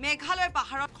বাবে মেঘালয়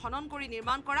পাহাৰত খনন কৰি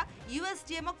নিৰ্মাণ কৰা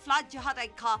USDMক ফ্লাড জাহাজ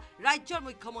আখ্যা ৰাজ্যৰ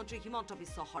মুখ্যমন্ত্ৰী হিমন্ত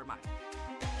বিশ্ব শৰ্মাৰ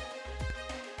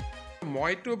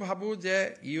মইতো ভাবো যে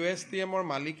USDMৰ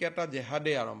মালিকে এটা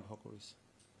জেহাদে আৰম্ভ কৰিছে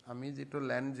আমি যেটো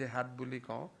ল্যান্ড জেহাদ বুলি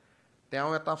কওঁ তেওঁ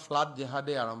এটা ফ্লাড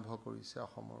জেহাদে আৰম্ভ কৰিছে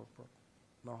অসমৰ ওপৰত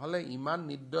নহলে ইমান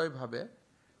নিৰ্দয়ভাৱে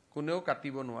কোনেও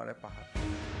কাটিব নোৱাৰে পাহাৰ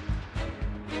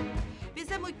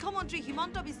পিছে মুখ্যমন্ত্ৰী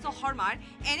হিমন্ত বিশ্ব শৰ্মাৰ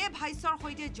এনে ভাইছৰ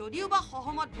সৈতে যদিও বা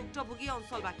সহমত ভুক্তভোগী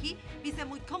অঞ্চলবাসী পিছে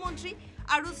মুখ্যমন্ত্ৰী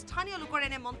আৰু স্থানীয় লোকৰ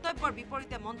এনে মন্তব্যৰ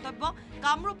বিপৰীতে মন্তব্য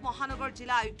কামৰূপ মহানগৰ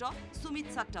জিলা আয়ুক্ত সুমিত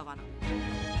সত্তৱানৰ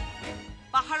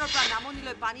পাহাৰৰ পৰা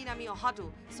নামনিলৈ পানী নামি অহাটো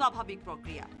স্বাভাৱিক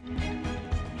প্ৰক্ৰিয়া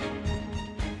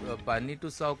পানীটো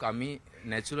চাওক আমি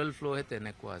নেচাৰেল ফ্লো হে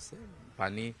তেনেকুৱা আছে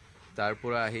পানী তাৰ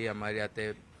পৰা আহি আমাৰ ইয়াতে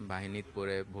বাহিনীত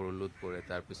পৰে ভৰলুত পৰে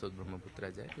তাৰ পিছত ব্ৰহ্মপুত্ৰ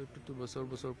যায় এইটো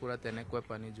বছৰ পৰা তেনেকুৱা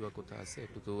পানী যোৱা কথা আছে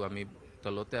এইটো আমি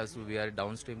তলতে আছো উই আৰ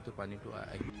ডাউনষ্ট্ৰীম তো পানীটো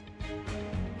আহি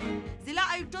জিলা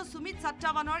আয়ুক্ত সুমিত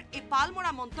সত্তৱানৰ এই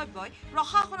পালমৰা মন্তব্যই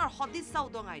প্ৰশাসনৰ সদিচ্ছা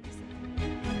উদঙাই দিছে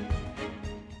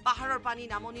পাহাৰৰ পানী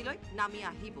নামনিলৈ নামি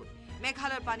আহিবই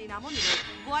মেঘালয়ৰ পানী নামনিলৈ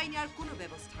গোৱাই নিয়াৰ কোনো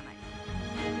ব্যৱস্থা নাই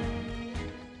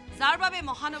যাৰ বাবে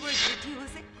মহানগৰীত বৃদ্ধি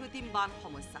হৈছে কৃত্ৰিম বান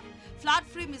সমস্যা ফ্লাড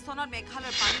ফ্ৰী মিছনত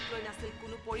মেঘালয়ৰ পানীক লৈ নাছিল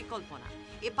কোনো পৰিকল্পনা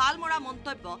এই পালমৰা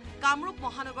মন্তব্য কামৰূপ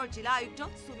মহানগৰ জিলা আয়ুক্ত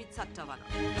সুমিত সত্তৱানৰ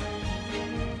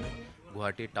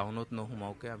গুৱাহাটী টাউনত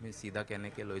নোসোমাওকে আমি সিধা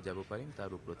কেনেকে লৈ যাব পাৰিম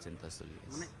তাৰ ওপৰত চিন্তা চলি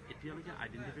আছে মানে এতিয়ালৈকে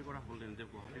আইডেন্টিফাই কৰা হ'ল যে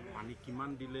গুৱাহাটীত পানী কিমান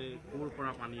দিলে ক'ৰ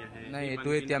পৰা পানী আহে নাই এইটো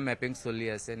এতিয়া মেপিং চলি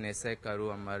আছে নেসেক আৰু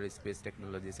আমাৰ স্পেচ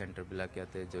টেকনলজি চেণ্টাৰ বিলাক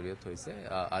ইয়াতে জড়িত হৈছে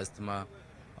আজমা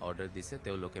অৰ্ডাৰ দিছে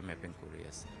তেওঁলোকে মেপিং কৰি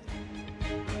আছে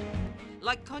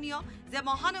লক্ষণীয় যে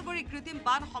মহানগৰী কৃত্ৰিম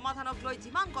বান সমাধানক লৈ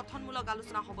যিমান গঠনমূলক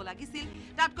আলোচনা হ'ব লাগিছিল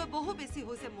তাতকৈ বহু বেছি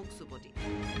হৈছে মুখ চুপতি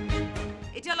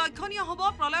এতিয়া লক্ষণীয় হ'ব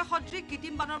প্ৰলয় সদৃশ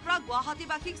কৃত্ৰিম বানৰ পৰা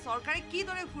গুৱাহাটীবাসীক চৰকাৰে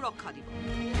কিদৰে সুৰক্ষা দিব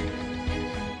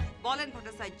বলেন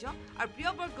ভট্টাচাৰ্য আৰু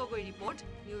Priyabrata Gogoi report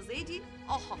news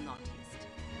 18 Assam north east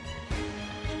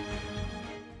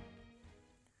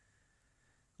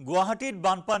গুৱাহাটীত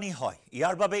বানপানী হয়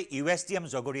ইয়াৰ বাবে USDM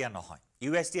জগৰীয়া নহয়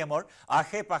USDMৰ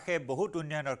আশে-পাশে বহুত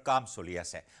উন্নয়নৰ কাম চলি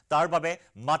আছে তাৰ বাবে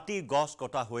মাটি গছ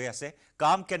কটা হৈ আছে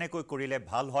কাম কেনেকৈ কৰিলে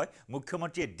ভাল হয়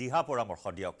মুখ্যমন্ত্ৰীয়ে দিহা পৰামৰ্শ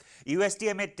দিয়ক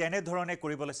USDMে তেনে ধৰণে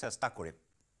কৰিবলৈ চেষ্টা কৰিম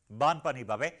বানপানীৰ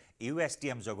বাবে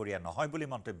USDM জগৰীয়া নহয় বুলি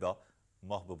মন্তব্য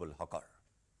মহবুবুল হকৰ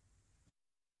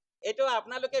এটো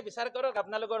আপোনালোকে বিচাৰ কৰক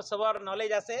আপোনালোকৰ সবৰ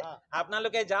নলেজ আছে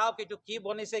আপোনালোকে যাওক এটো কি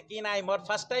বনিছে কি নাই মোৰ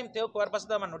ফাৰ্স্ট টাইম তেও কোৱাৰ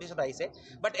পাছত আমাৰ নোটিছত আহিছে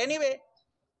বাট এনিৱে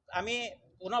আমি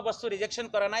কোনো বস্তু ৰিজেকশন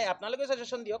কৰা নাই আপোনালোকে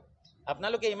সাজেশন দিয়ক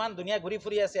আপোনালোকে ইমান দুনিয়া ঘুৰি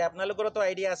ফুৰি আছে আপোনালোকৰতো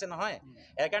আইডিয়া আছে নহয়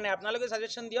এৰ কাৰণে আপোনালোকে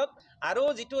সাজেশন দিয়ক আৰু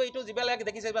যেটো এইটো জিবালাক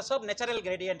দেখিছে বা সব নেচাৰেল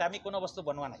গ্ৰেডিয়েন্ট আমি কোনো বস্তু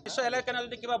বনোৱা নাই বিশ্ব এলাকা কাৰণে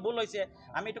যদি কিবা ভুল হৈছে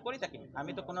আমি এটো কৰি থাকিম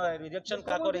আমি তো কোনো ৰিজেকশন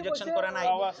কাকো ৰিজেকশন কৰা নাই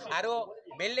আৰু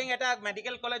বিল্ডিং এটা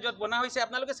মেডিকেল কলেজত বনা হৈছে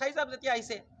আপোনালোকে চাই যাব যেতিয়া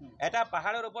আহিছে এটা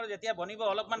পাহাৰৰ ওপৰত যেতিয়া বনিব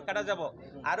অলপমান কাটা যাব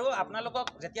আৰু আপোনালোকক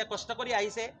যেতিয়া কষ্ট কৰি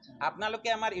আহিছে আপোনালোকে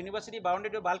আমাৰ ইউনিভাৰ্সিটি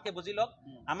বাউন্ডাৰীটো ভালকে বুজি লওক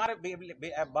আমাৰ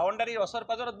বাউন্ডাৰীৰ ওচৰ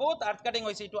পাজৰত বহুত আৰ্ট কাটিং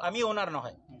হৈছে এইটো আমি ওনাৰ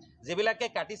নহয় যেবিলাকে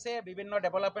কাটিছে বিভিন্ন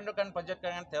ডেভেলপমেন্টৰ কাৰণ প্ৰজেক্ট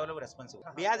কাৰণ তেওঁলোক ৰেসপন্সিবল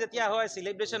বিয়া যেতিয়া হয়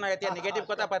সেলিব্ৰেশন হয় এতিয়া নেগেটিভ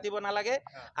কথা পাতিব নালাগে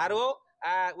আৰু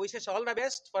উইশেছ all the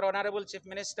best for honourable chief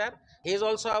minister he is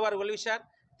also hour well উইশাৰ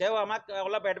তেও আমাক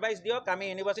অলপ এডভাইস দিয়ক আমি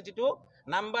ইউনিভাৰ্সিটিটো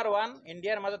নাম্বাৰ 1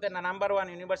 ইণ্ডিয়াৰ মাজতে নাম্বাৰ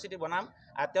 1 ইউনিভাৰ্সিটি বনাম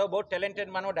আৰু তেও বহুত টেলেন্টেড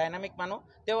মানুহ ডাইনামিক মানুহ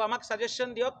তেও আমাক সাজেশন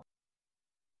দিয়ক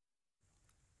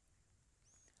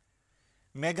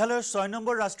মেঘালয়ৰ 6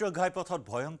 নম্বৰ ৰাষ্ট্ৰীয় ঘাইপথত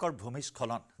ভয়ংকৰ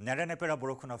ভূমিস্খলন নেৰেনেপেৰা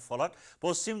বৰষুণৰ ফলত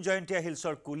পশ্চিম জয়ন্তীয়া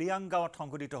হিলছৰ কুলিয়াং গাঁৱত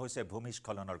সংঘটিত হৈছে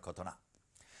ভূমিস্খলনৰ ঘটনা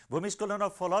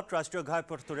ভূমিস্খলনৰ ফলত ৰাষ্ট্ৰীয়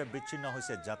ঘাইপথটোৰে বিচ্ছিন্ন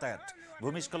হৈছে যাতায়াত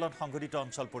ভূমিস্খলন সংঘটিত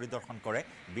অঞ্চল পৰিদৰ্শন কৰে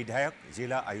বিধায়ক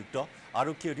জিলা আয়ুক্ত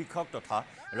আৰক্ষী অধীক্ষক তথা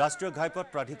ৰাষ্ট্ৰীয় ঘাইপথ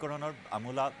প্ৰাধিকৰণৰ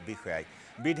আমোলা বিষয়াই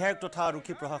বিধায়ক তথা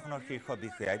আৰক্ষী প্ৰশাসনৰ শীৰ্ষ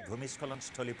বিষয়াই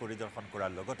ভূমিস্খলনস্থলী পৰিদৰ্শন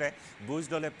কৰাৰ লগতে বুজ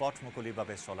দলে পথ মুকলিৰ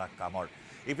বাবে চলা কামৰ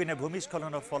ইপিনে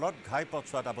ভূমিস্খলনৰ ফলত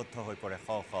ঘাইপথছোৱাত আবদ্ধ হৈ পৰে শ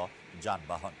শ যান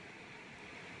বাহন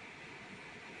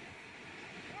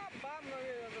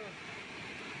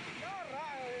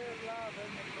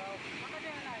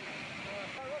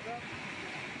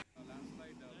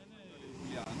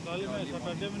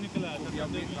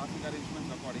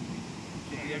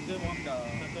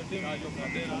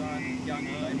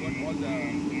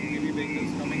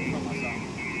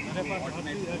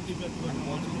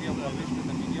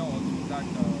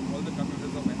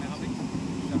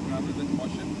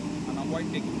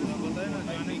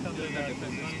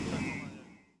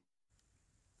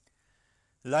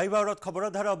লাইভ আৱাৰত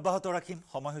খবৰৰ ধাৰা অব্যাহত ৰাখিম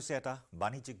সময় হৈছে এটা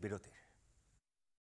বাণিজ্যিক বিৰতিৰ